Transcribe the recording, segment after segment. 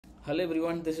Hello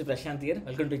everyone, this is Prashant here.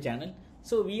 Welcome to the channel.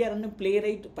 So we are in a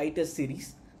Playwright Pytest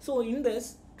series. So in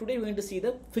this, today we're going to see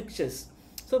the fixtures.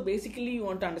 So basically you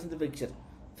want to understand the fixture.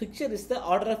 Fixture is the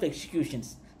order of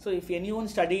executions. So if anyone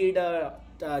studied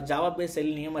Java based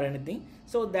Selenium or anything,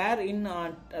 so there in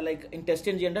like in test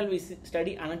in general we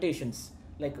study annotations,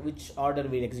 like which order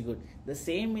we execute. The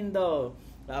same in the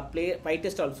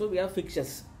Pytest also we have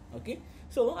fixtures. Okay,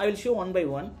 so I will show one by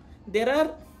one. There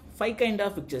are 5 kind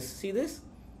of fixtures. See this?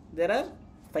 There are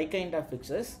 5 kind of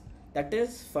fixtures. That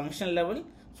is function level.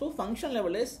 So function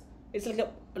level is, it's like a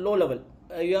low level.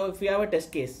 If you have a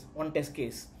test case, one test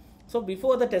case. So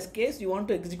before the test case, you want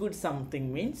to execute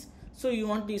something means, so you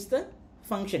want to use the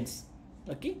functions.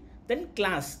 Okay. Then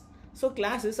class. So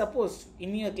class is, suppose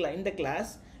in the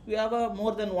class you have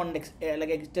more than one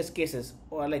like test cases,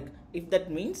 or like if that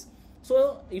means,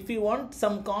 so if you want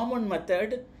some common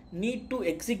method need to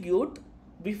execute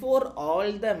before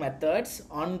all the methods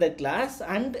on the class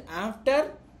and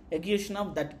after execution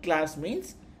of that class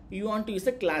means you want to use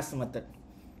the class method.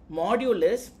 Module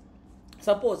is,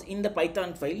 suppose in the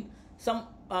Python file some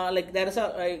like there is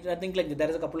I think like there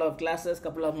is a couple of classes,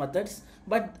 couple of methods,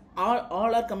 but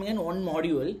all are coming in one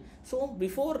module. So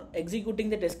before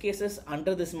executing the test cases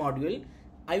under this module,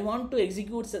 I want to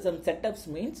execute some setups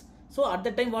means, so at the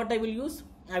time what I will use?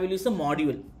 I will use the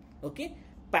module. Okay.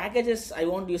 Packages I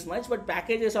won't use much, but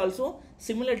packages also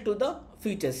similar to the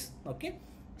features. Okay.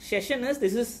 Session is,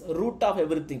 this is root of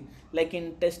everything. Like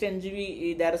in test-ng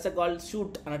there is a called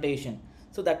shoot annotation.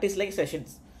 So that is like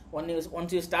sessions.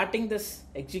 Once you starting this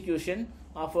execution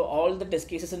of all the test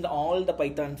cases in all the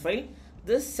Python file,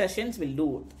 this sessions will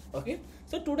do it. Okay.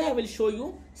 So today I will show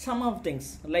you some of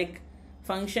things like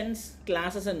functions,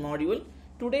 classes and module.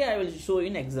 Today I will show you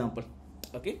an example.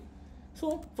 Okay.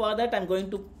 So for that I'm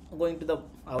going to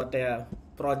our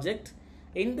project.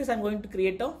 In this I'm going to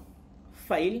create a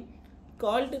file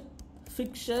called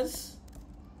fixtures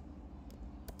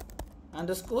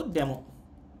 _ demo.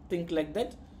 Think like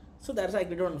that. So that's I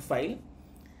created one file.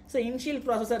 So initial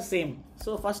process are same.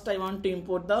 So first I want to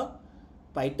import the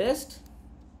Pytest.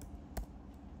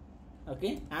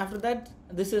 Okay. After that,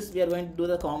 this is we are going to do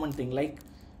the common thing like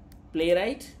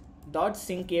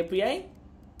playwright.sync API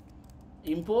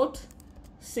import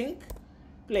sync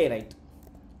Playwright.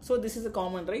 So this is a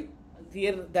common, right?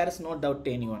 Here there is no doubt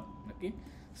to anyone. Okay.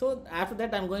 So after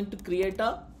that I'm going to create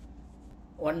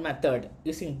one method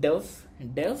using def.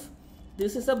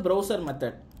 This is a browser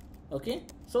method. Okay.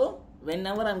 So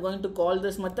whenever I'm going to call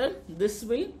this method, this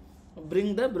will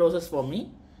bring the browsers for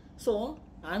me. So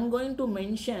I'm going to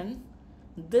mention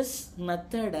this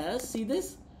method as, see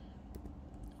this,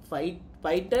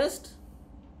 Pytest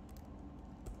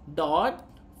dot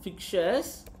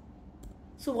fixtures.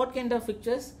 So what kind of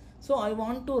fixtures? So I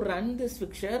want to run this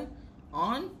fixture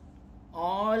on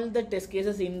all the test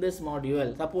cases in this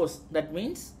module. Suppose that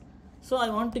means, so I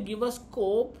want to give a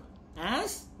scope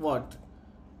as what?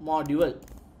 Module.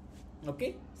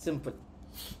 Okay, simple.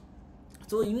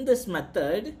 So in this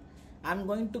method, I'm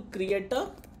going to create a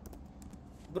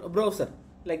browser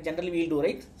like generally we'll do,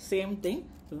 right? Same thing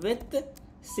with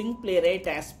sync playwright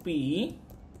as P.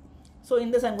 So in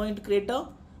this I'm going to create a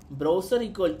browser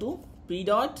equal to p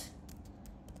dot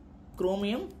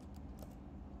chromium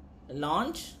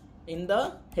launch in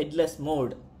the headless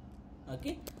mode.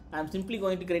 Okay, I'm simply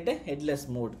going to create a headless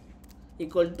mode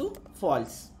equal to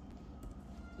false.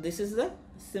 This is the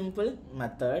simple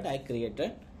method I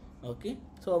created. Okay,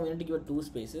 so I'm going to give it 2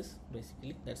 spaces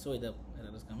basically, that's why the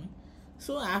error is coming.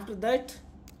 So after that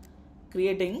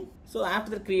creating,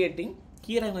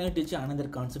 here I'm going to teach you another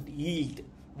concept, yield.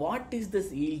 What is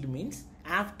this yield means?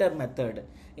 After method.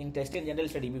 In test in general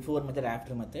study, before method,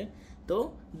 after method.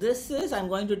 So this is, I'm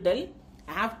going to tell,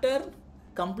 after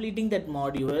completing that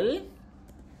module,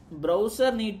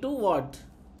 browser need to what?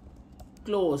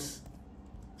 Close.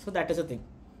 So that is the thing.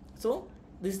 So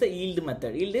this is the yield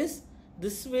method. Yield is,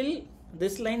 this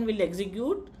line will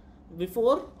execute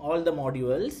before all the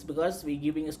modules because we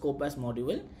giving a scope as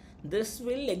module. This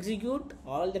will execute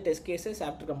all the test cases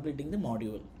after completing the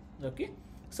module. Okay.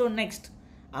 So next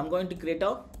I'm going to create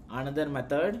another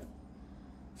method.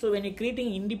 So when you're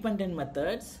creating independent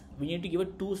methods, we need to give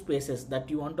it 2 spaces that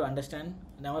you want to understand.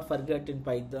 Never forget in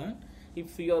Python.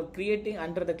 If you're creating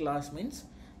under the class means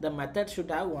the method should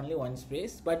have only 1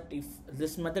 space. But if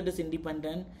this method is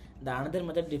independent, the another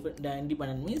method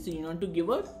independent means you want to give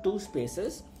it 2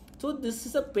 spaces. So this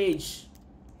is a page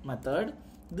method.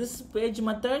 This page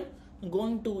method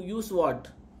going to use what?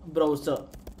 Browser.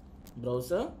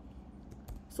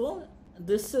 So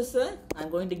this is I'm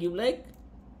going to give like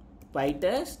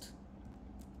Pytest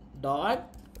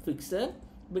dot fixture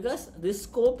because this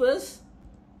scope is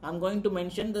I'm going to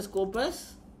mention the scope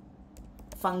as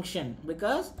function,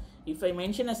 because if I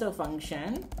mention as a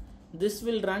function, this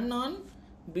will run on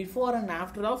before and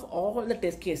after of all the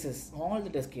test cases,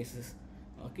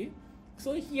 okay.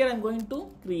 So here I'm going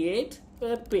to create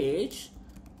a page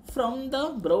from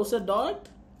the browser dot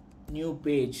new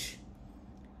page.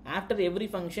 After every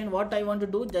function, what I want to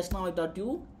do, just now I taught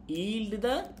you, yield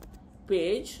the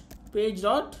page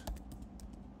dot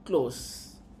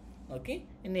close, okay.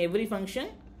 In every function,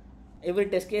 every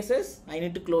test cases, I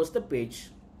need to close the page,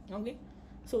 okay.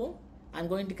 So I'm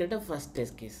going to create a first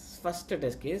test case.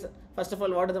 First of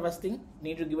all, what is the first thing?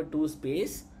 Need to give a 2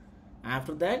 space.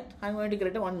 After that, I'm going to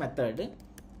create a one method.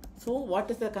 So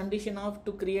what is the condition of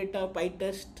to create a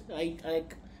Pytest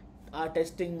like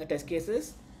testing test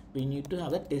cases? We need to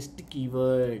have a test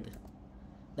keyword.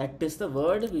 That is the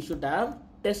word we should have,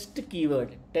 test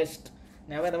keyword, test.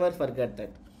 Never ever forget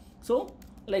that. So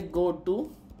like go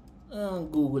to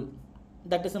Google.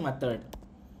 That is a method.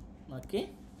 Okay.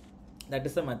 That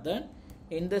is the method.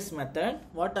 In this method,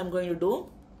 what I'm going to do?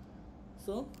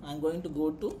 So I'm going to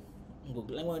go to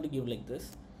Google. I'm going to give like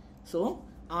this. So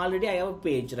already I have a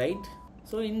page, right?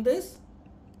 So in this,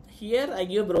 here I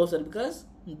give a browser because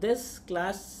this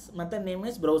class method name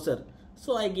is browser.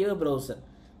 So I give a browser.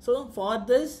 So for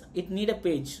this, it need a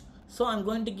page. So I'm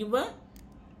going to give a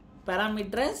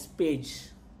parameter as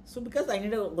page. So because I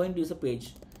need going to use a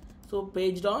page. So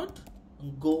page dot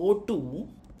go to.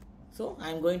 So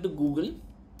I'm going to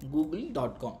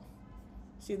google.com.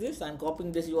 See this, I'm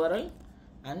copying this URL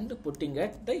and putting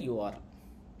at the URL.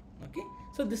 Okay.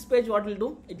 So this page what will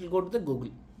do? It will go to the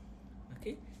Google.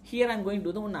 Okay. Here I'm going to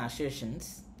do the one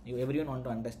assertions. Everyone want to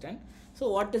understand. So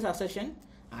what is assertion?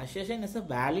 Assertion is a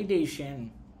validation.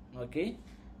 Okay.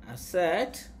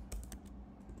 Assert.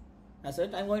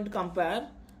 I'm going to compare.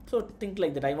 So think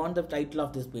like that. I want the title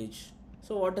of this page.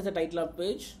 So what is the title of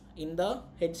page? In the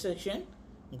head section,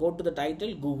 go to the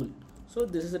title Google. So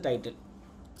this is the title.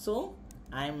 So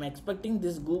I am expecting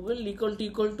this Google equal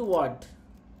to what?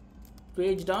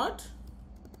 Page dot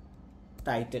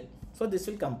title. So this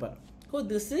will compare. So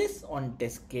this is on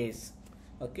test case.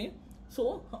 Okay.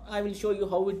 So I will show you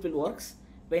how it will works.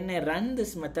 When I run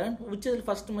this method, which is the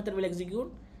first method will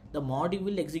execute? The module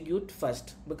will execute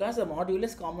first, because the module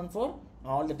is common for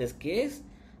all the test case.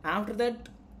 After that,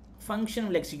 function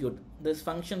will execute. This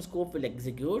function scope will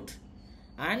execute,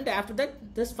 and after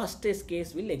that, this first test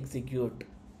case will execute.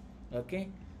 Okay.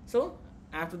 So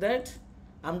after that,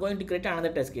 I'm going to create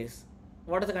another test case.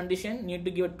 What is the condition? Need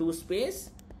to give a 2 space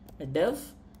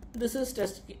def. This is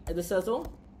test. This is also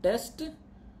test.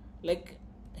 Like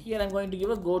here, I'm going to give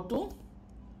a go to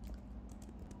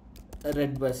a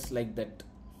red bus like that.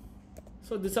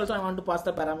 So this also I want to pass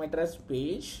the parameter as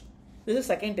page. This is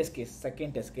second test case.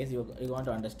 You want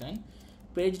to understand.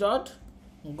 Page dot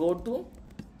go to.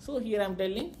 So here I'm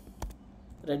telling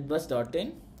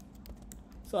redbus.in.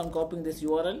 So I'm copying this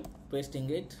URL, pasting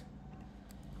it.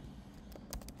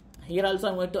 Here also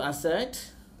I'm going to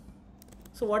assert.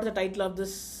 So what is the title of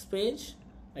this page?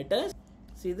 It is,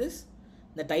 see this,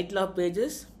 the title of page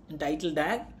is in title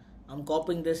tag. I'm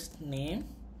copying this name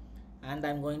and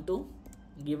I'm going to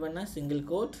give in a single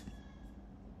quote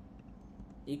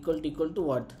equal to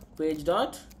what? Page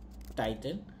dot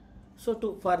title.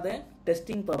 So for the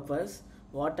testing purpose,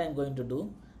 what I'm going to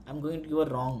do, I'm going to give a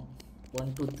wrong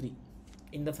 1 2 3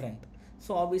 in the front.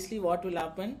 So obviously what will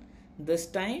happen this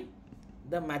time,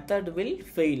 the method will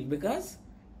fail because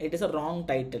it is a wrong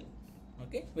title.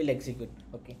 Okay, will execute.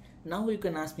 Okay, now you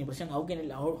can ask me, Prashant,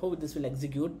 how this will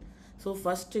execute? So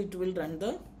first it will run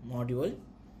the module,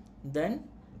 then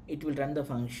it will run the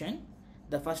function.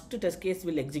 The first test case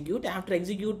will execute. After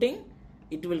executing,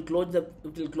 it will close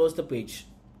the page.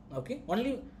 Okay,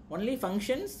 only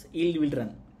functions yield will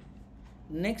run.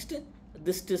 Next,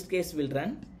 this test case will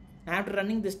run. After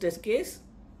running this test case,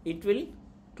 it will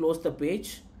close the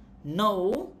page.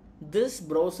 Now this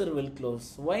browser will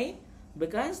close. Why?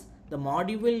 Because the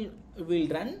module will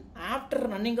run after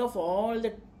running of all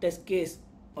the test case.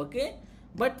 Okay,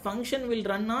 but function will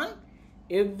run on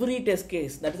every test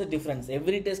case. That is the difference.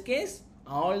 Every test case,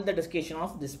 all the description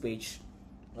of this page.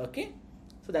 Okay,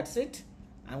 so that's it.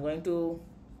 I'm going to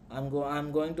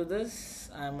this.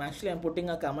 I'm putting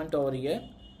a comment over here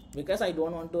because I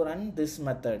don't want to run this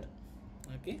method.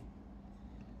 Okay,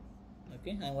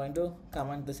 I'm going to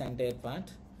comment this entire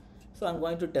part. So I'm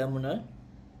going to terminal.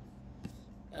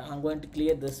 I'm going to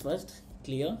clear this first.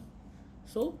 Clear.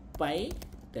 So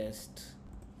Pytest.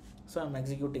 So I'm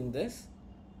executing this.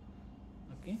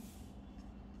 Okay.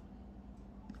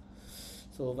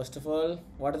 So first of all,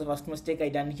 what is the first mistake I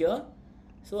done here?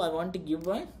 So I want to give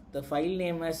the file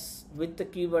name as with the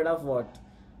keyword of what?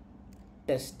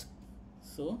 test.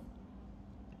 So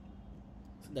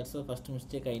that's the first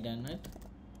mistake I done it.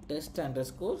 Test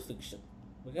underscore fixture,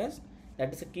 because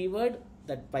that is a keyword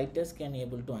that Pytest can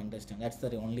able to understand. That's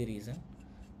the only reason.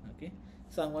 Okay,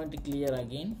 so I'm going to clear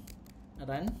again,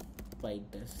 run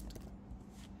Pytest.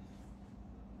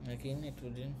 Again it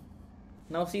will.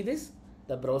 Now see this,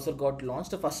 the browser got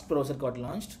launched, the first browser got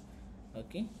launched.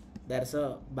 Okay, there's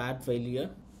a bad failure.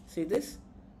 See this,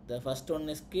 the first one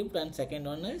is skipped and second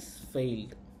one is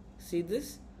failed. See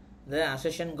this, the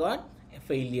session got a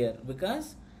failure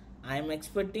because I am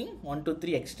expecting 1 2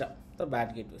 3 extra, the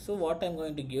bad gateway. So what I'm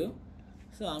going to give,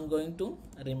 so I'm going to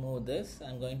remove this,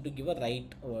 I'm going to give a right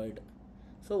word.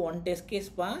 So one test case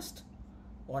passed,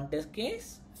 one test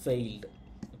case failed.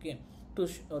 Okay,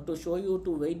 to show you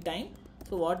to wait time,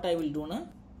 so what I will do now,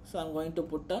 so I'm going to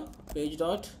put a page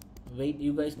dot wait,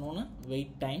 you guys know na,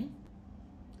 wait time.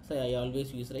 So I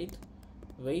always use right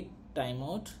wait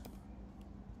timeout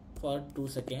for 2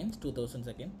 seconds, 2000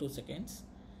 seconds, 2 seconds,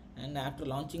 and after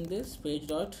launching this page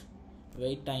dot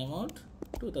wait timeout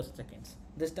 2000 seconds.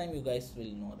 This time you guys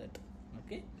will know that.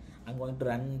 Okay, I'm going to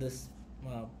run this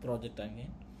project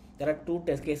again. There are 2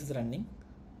 test cases running.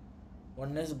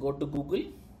 One is go to Google,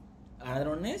 another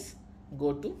one is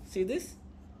go to, see this,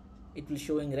 it will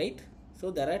showing right.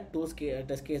 So there are 2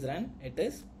 test case run, it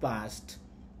is passed.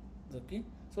 Okay,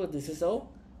 so this is how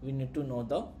we need to know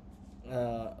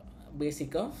the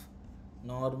basic of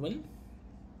normal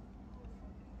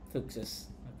fixes.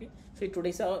 Okay, so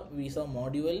today we saw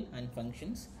module and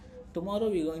functions. Tomorrow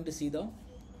we are going to see the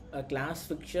class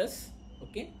fixtures.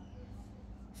 Okay,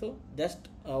 so just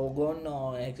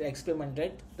go and experiment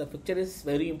it. The fixture is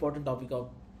very important topic of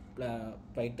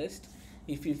Pytest.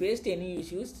 If you faced any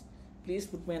issues, please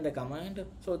put me in the comment.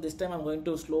 So this time I'm going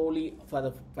to slowly for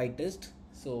the Pytest.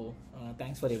 So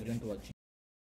thanks for everyone to watching.